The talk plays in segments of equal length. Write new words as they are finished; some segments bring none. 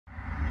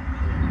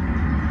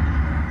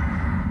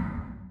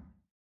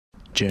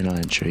Journal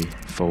entry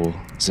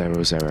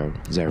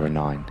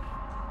 40009.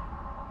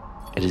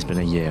 It has been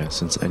a year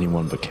since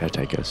anyone but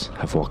caretakers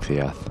have walked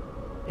the earth.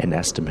 An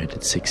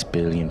estimated 6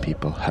 billion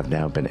people have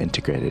now been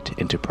integrated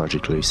into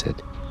Project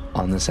Lucid.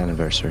 On this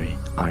anniversary,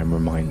 I am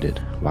reminded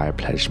why I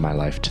pledged my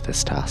life to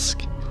this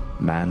task.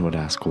 Man would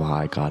ask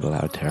why God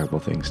allowed terrible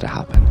things to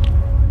happen.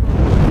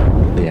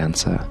 The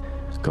answer: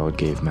 God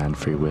gave man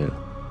free will,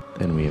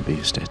 and we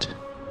abused it.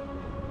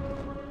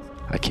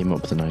 I came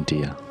up with an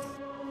idea,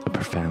 a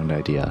profound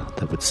idea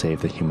that would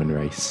save the human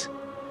race.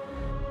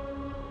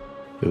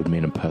 It would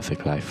mean a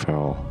perfect life for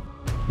all.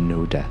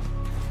 No death,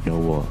 no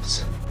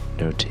wars,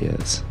 no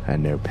tears,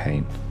 and no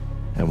pain.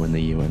 And when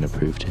the UN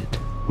approved it,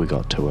 we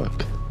got to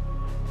work.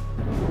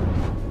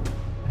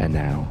 And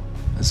now,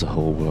 as the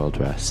whole world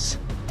rests,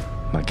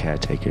 my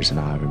caretakers and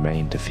I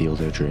remain to fuel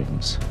their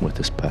dreams with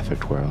this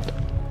perfect world.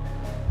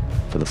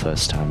 For the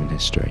first time in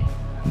history,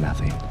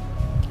 nothing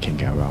can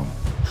go wrong.